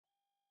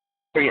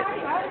Hooray!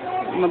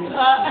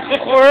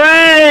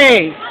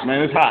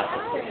 Man, it's hot.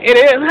 It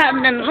is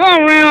happening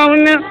all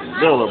around now.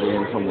 Bill over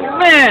here somewhere.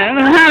 Man,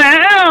 it's hot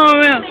all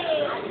around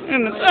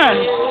in the sun.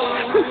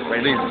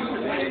 Right there.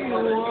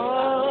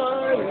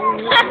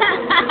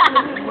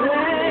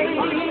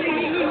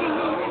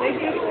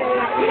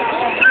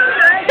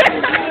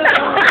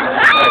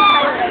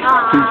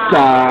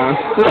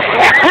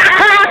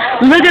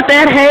 Look at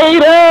that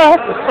hater.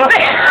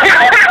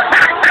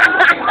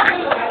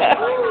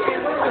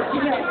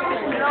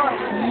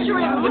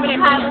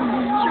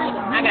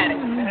 I got it.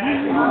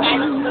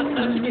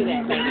 Don't you do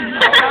that.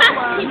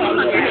 Keep it on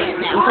your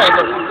hand now.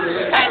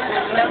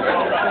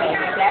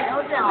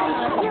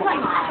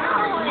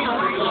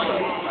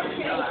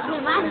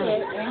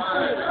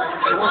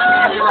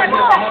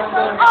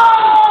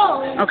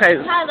 Okay,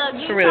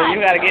 Sharita, you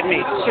gotta get me.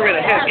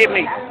 Sharita, here, get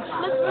me. I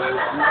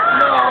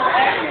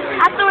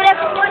threw that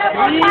before that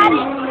one body.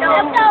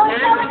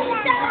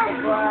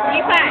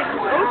 Keep it.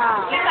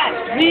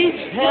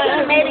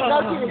 You made it go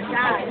to the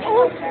side.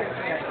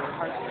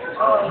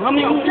 Come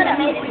here. You could have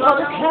made it go to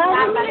the side.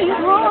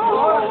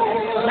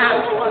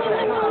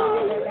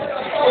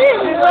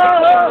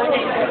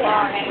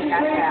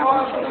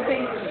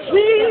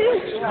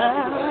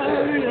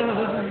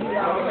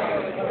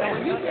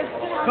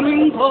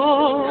 Coming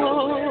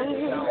home,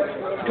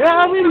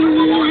 driving me.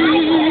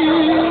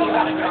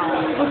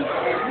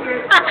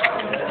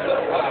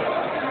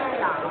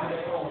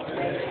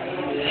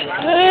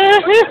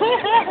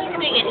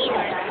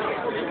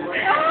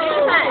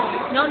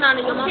 No,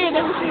 your mom.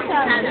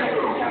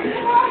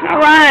 All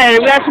right,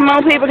 we got some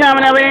more people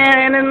coming up in,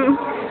 and then.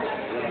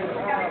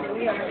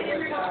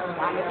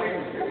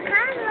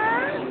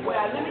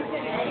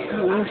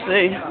 Let's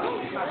see.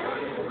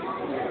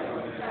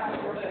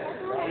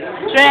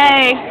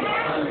 Trey,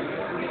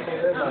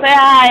 say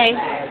hi.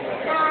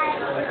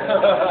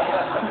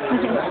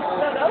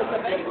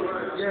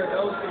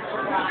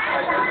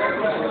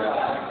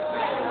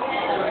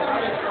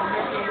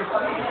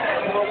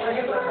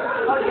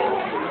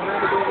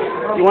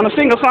 You want to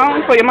sing a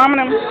song for your mom and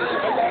them?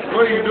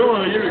 What are you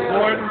doing? Are you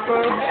recording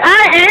stuff?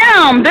 I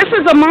am. This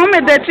is a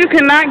moment that you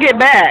cannot get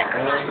back.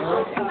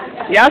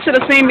 Y'all should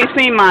have seen me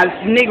sing my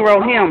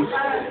Negro hymn.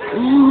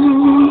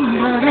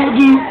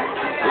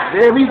 The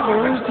very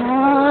first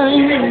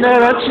time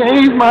that I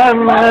changed my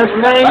last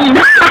name.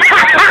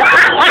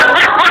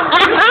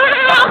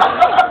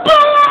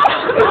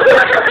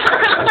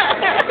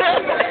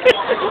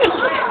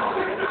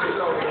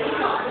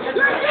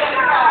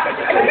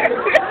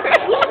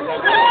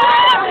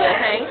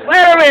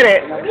 Wait a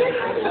minute.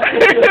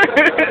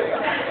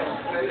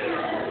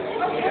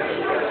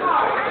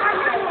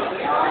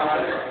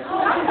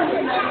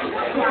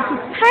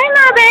 Hi,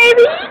 my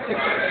baby.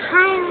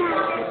 Hi.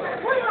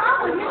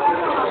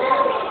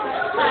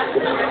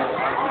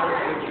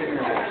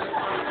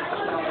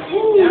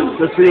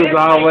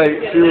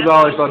 She was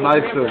always so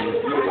nice to me.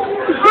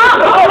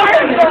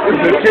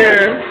 Miss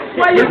Karen.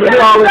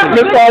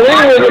 Miss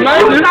Pauline was the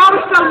nicest. I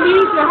was so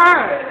mean to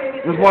her.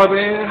 Miss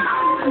Martin?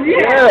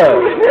 Yeah,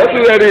 that's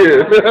who that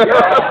is.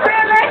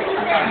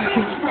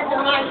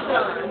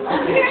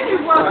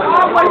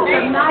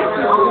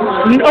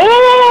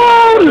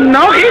 Oh,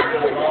 no.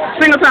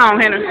 Sing a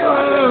song, Henry.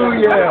 Oh,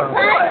 yeah.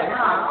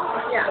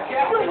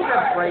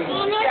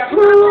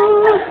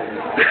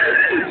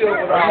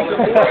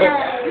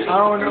 I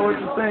don't know what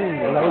to sing.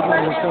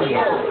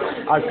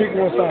 I pick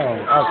one song.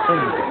 I'll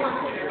sing it.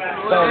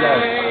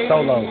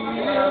 Solo.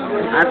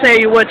 I'll tell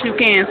you what you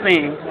can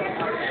sing.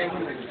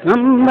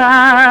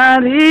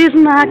 Somebody's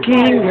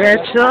knocking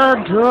at your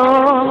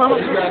door.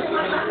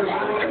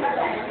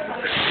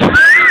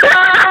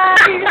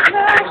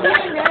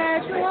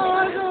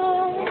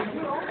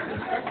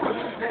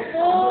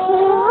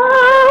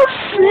 Oh,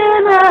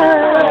 sinner,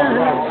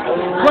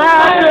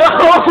 why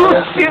don't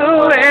you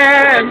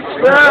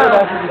answer?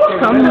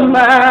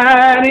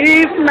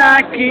 Somebody's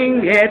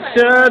knocking at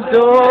your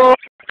door.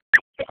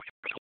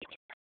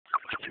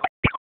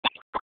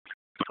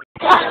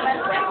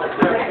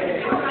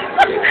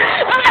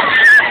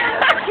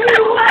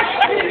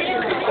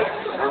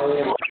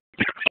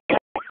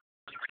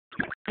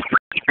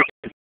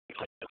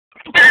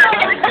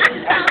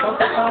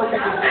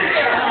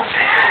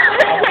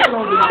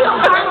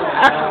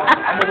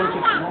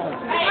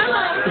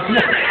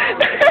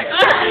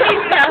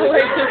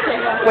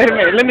 Wait a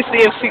minute, let me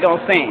see if she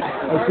gonna sing.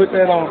 Put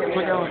that on.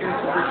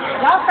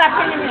 Y'all stop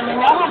hitting him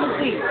and y'all have a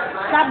seat.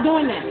 Stop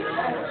doing that.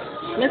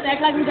 Let's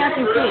act like we got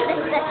some shit.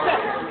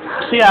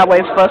 She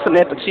always fussing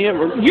at the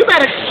children. You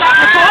better stop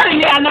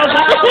recording here, I know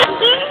that.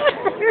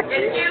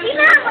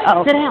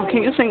 Oh, sit down.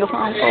 Can you sing a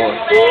song for us?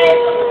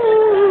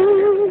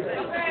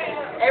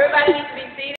 Everybody